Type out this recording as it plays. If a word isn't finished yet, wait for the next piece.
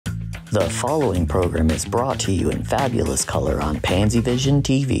The following program is brought to you in fabulous color on PansyVision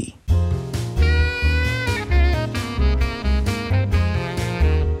TV.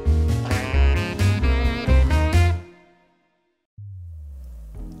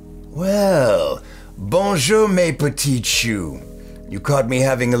 Well, bonjour mes petits choux. You caught me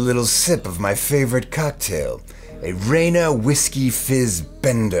having a little sip of my favorite cocktail, a Reina Whiskey Fizz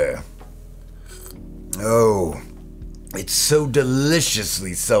Bender. Oh, it's so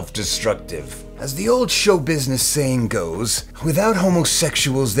deliciously self-destructive. As the old show business saying goes, without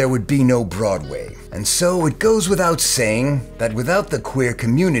homosexuals there would be no Broadway. And so it goes without saying that without the queer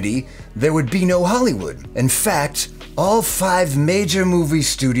community, there would be no Hollywood. In fact, all 5 major movie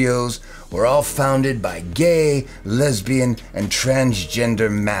studios were all founded by gay, lesbian, and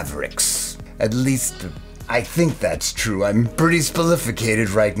transgender mavericks. At least, I think that's true. I'm pretty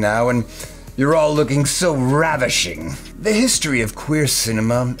spalificated right now, and you're all looking so ravishing. The history of queer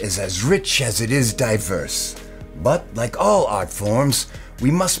cinema is as rich as it is diverse. But, like all art forms,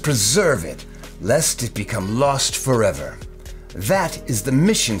 we must preserve it, lest it become lost forever. That is the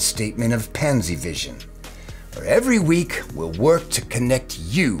mission statement of PansyVision. Where every week we'll work to connect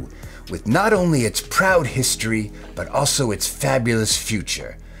you with not only its proud history, but also its fabulous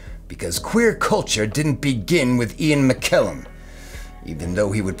future. Because queer culture didn't begin with Ian McKellen, even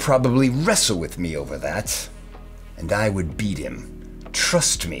though he would probably wrestle with me over that. And I would beat him.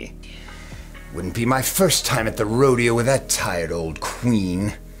 Trust me. Wouldn't be my first time at the rodeo with that tired old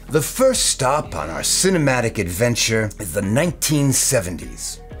queen. The first stop on our cinematic adventure is the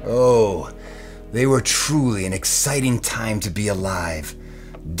 1970s. Oh, they were truly an exciting time to be alive.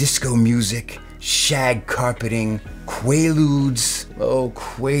 Disco music, shag carpeting, Quaaludes. Oh,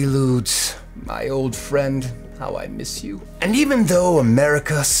 Quaaludes, my old friend, how I miss you. And even though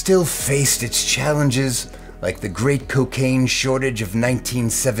America still faced its challenges, like the great cocaine shortage of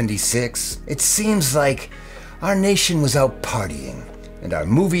 1976, it seems like our nation was out partying, and our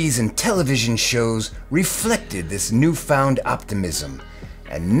movies and television shows reflected this newfound optimism.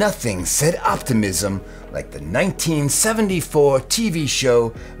 And nothing said optimism like the 1974 TV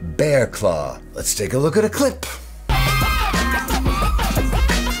show Bear Claw. Let's take a look at a clip.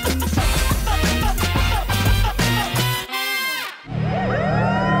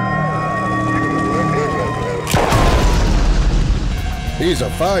 He's a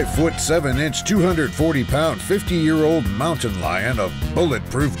 5'7", 240-pound, 50-year-old mountain lion of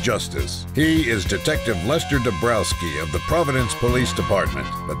bulletproof justice. He is Detective Lester Dabrowski of the Providence Police Department,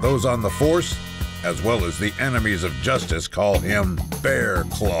 but those on the force, as well as the enemies of justice, call him Bear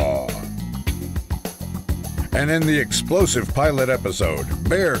Claw. And in the explosive pilot episode,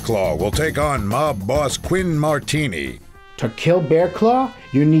 Bear Claw will take on mob boss Quinn Martini. To kill Bear Claw,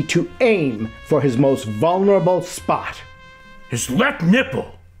 you need to aim for his most vulnerable spot. His left nipple.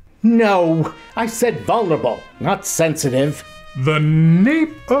 No, I said vulnerable, not sensitive. The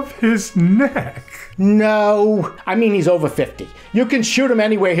nape of his neck. No, I mean he's over 50. You can shoot him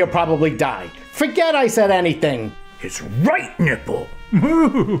anywhere, he'll probably die. Forget I said anything. His right nipple.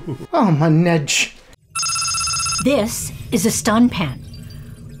 Oh, my nedge. This is a stun pen.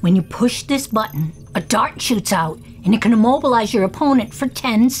 When you push this button, a dart shoots out and it can immobilize your opponent for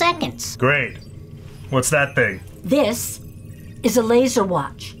 10 seconds. Great. What's that thing? This is a laser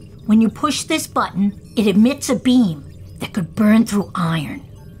watch. When you push this button, it emits a beam that could burn through iron.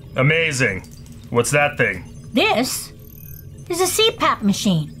 Amazing. What's that thing? This is a CPAP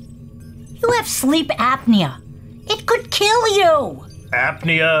machine. You have sleep apnea. It could kill you.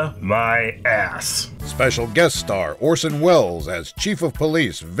 Apnea my ass. Special guest star Orson Welles as Chief of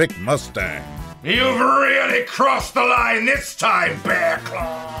Police Vic Mustang. You've really crossed the line this time, Bear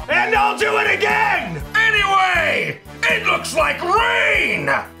Claw. And I'll do it again! Anyway, it looks like rain!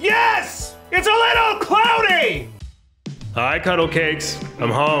 Yes! It's a little cloudy! Hi, Cuddle Cakes.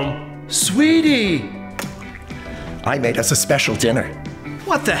 I'm home. Sweetie! I made us a special dinner.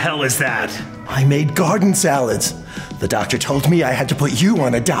 What the hell is that? I made garden salads. The doctor told me I had to put you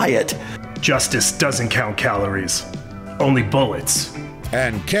on a diet. Justice doesn't count calories. Only bullets.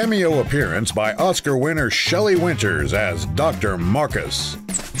 And cameo appearance by Oscar winner Shelley Winters as Dr. Marcus.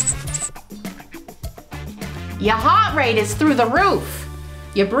 Your heart rate is through the roof.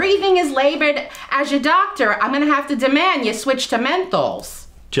 Your breathing is labored. As your doctor, I'm gonna have to demand you switch to menthols.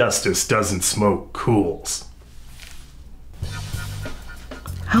 Justice doesn't smoke cools.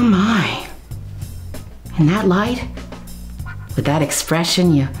 Oh my. In that light, with that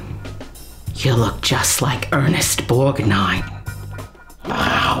expression, you look just like Ernest Borgnine.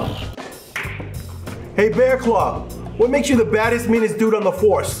 Wow. Hey, Bear Claw, what makes you the baddest, meanest dude on the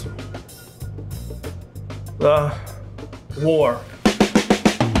force? War.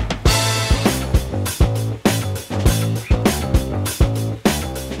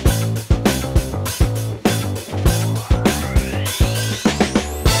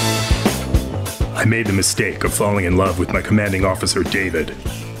 made the mistake of falling in love with my commanding officer, David.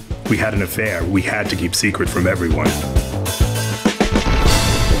 We had an affair we had to keep secret from everyone.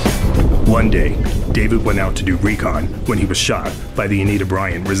 One day, David went out to do recon when he was shot by the Anita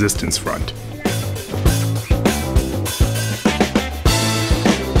Bryant Resistance Front.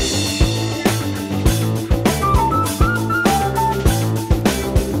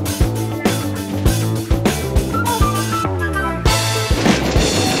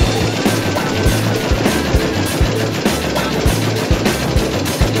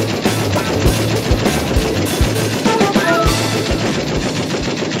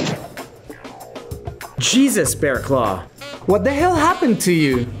 Jesus, Bear Claw. What the hell happened to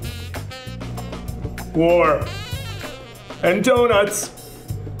you? War. And donuts.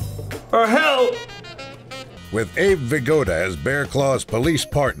 Or hell. With Abe Vigoda as Bear Claw's police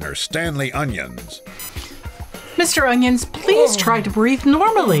partner, Stanley Onions. Mr. Onions, please try to breathe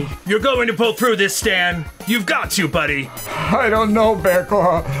normally. You're going to pull through this, Stan. You've got to, buddy. I don't know, Bear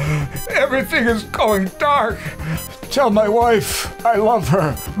Claw. Everything is going dark. Tell my wife I love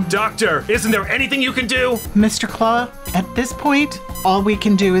her. Doctor, isn't there anything you can do? Mr. Claw, at this point, all we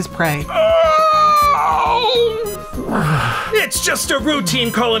can do is pray. It's just a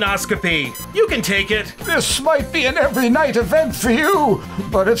routine colonoscopy. You can take it. This might be an every night event for you,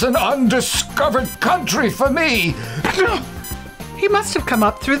 but it's an undiscovered country for me. He must have come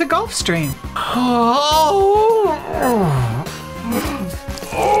up through the Gulf Stream.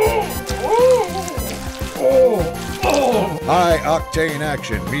 High-octane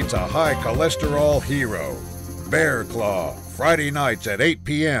action meets a high-cholesterol hero. Bear Claw, Friday nights at 8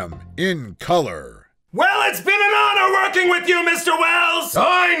 p.m. in color. Well, it's been an honor working with you, Mr. Wells!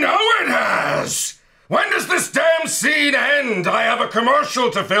 I know it has! When does this damn scene end? I have a commercial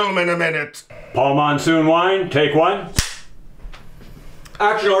to film in a minute. Paul Monsoon wine, take one.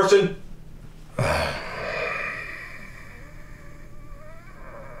 Action, Orson.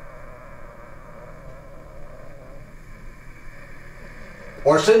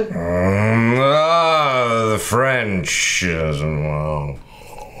 Orson? The French as well.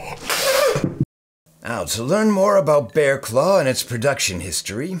 Now, to learn more about Bear Claw and its production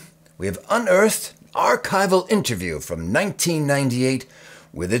history, we have unearthed an archival interview from 1998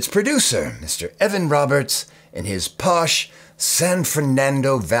 with its producer, Mr. Evan Roberts, in his posh San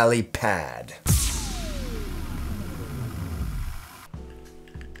Fernando Valley pad.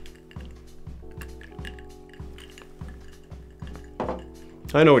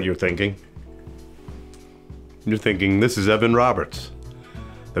 I know what you're thinking. You're thinking, this is Evan Roberts,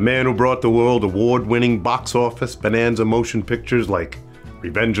 the man who brought the world award-winning box office bonanza motion pictures like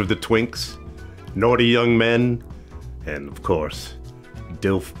Revenge of the Twinks, Naughty Young Men, and, of course,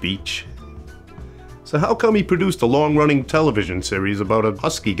 Dilf Beach. So how come he produced a long-running television series about a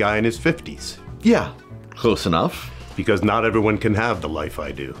husky guy in his 50s? Yeah, close enough. Because not everyone can have the life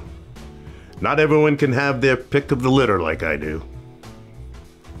I do. Not everyone can have their pick of the litter like I do.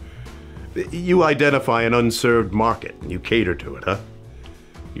 You identify an unserved market, and you cater to it, huh?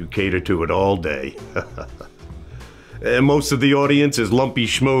 You cater to it all day. And most of the audience is lumpy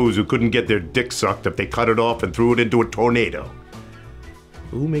schmoes who couldn't get their dick sucked if they cut it off and threw it into a tornado.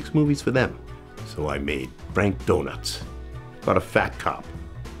 Who makes movies for them? So I made Frank Donuts, about a fat cop.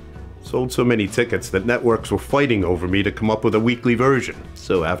 Sold so many tickets that networks were fighting over me to come up with a weekly version.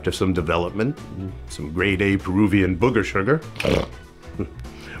 So after some development, some grade A Peruvian booger sugar,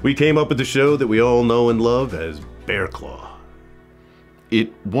 we came up with the show that we all know and love as Bear Claw.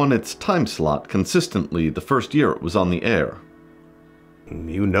 It won its time slot consistently the first year it was on the air.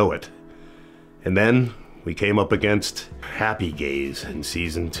 You know it. And then we came up against Happy Gaze in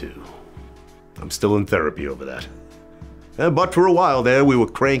season 2. I'm still in therapy over that. But for a while there, we were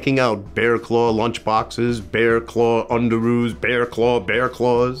cranking out Bear Claw lunchboxes, Bear Claw underoos, Bear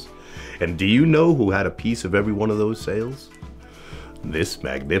Claws. And do you know who had a piece of every one of those sales? This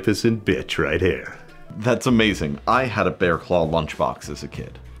magnificent bitch right here. That's amazing. I had a Bear Claw lunchbox as a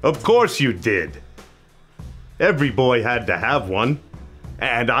kid. Of course you did. Every boy had to have one.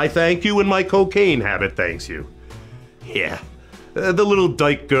 And I thank you and my cocaine habit thanks you. Yeah, the little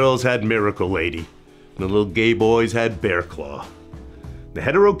dyke girls had Miracle Lady. The little gay boys had Bear Claw. The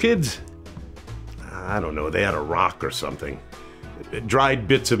hetero kids? I don't know, they had a rock or something. Dried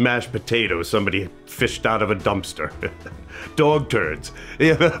bits of mashed potatoes somebody fished out of a dumpster. Dog turds.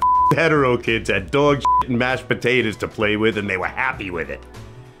 Yeah, hetero kids had dog shit and mashed potatoes to play with and they were happy with it.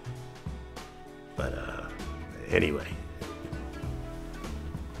 But, anyway.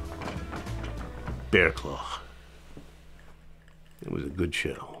 Bear Claw. It was a good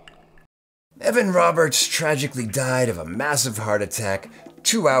show. Evan Roberts tragically died of a massive heart attack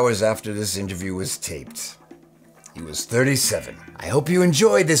 2 hours after this interview was taped. He was 37. I hope you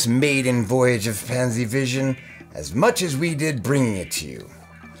enjoyed this maiden voyage of PansyVision as much as we did bringing it to you.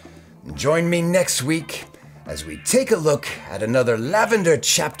 Join me next week as we take a look at another lavender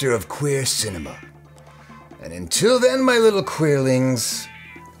chapter of queer cinema. And until then, my little queerlings,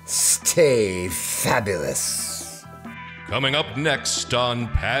 stay fabulous. Coming up next on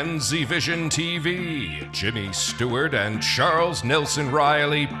PansyVision TV, Jimmy Stewart and Charles Nelson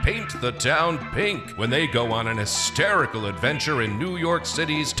Riley paint the town pink when they go on an hysterical adventure in New York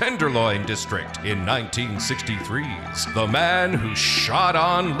City's Tenderloin District in 1963's The Man Who Shot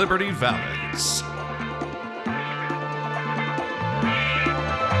on Liberty Valance.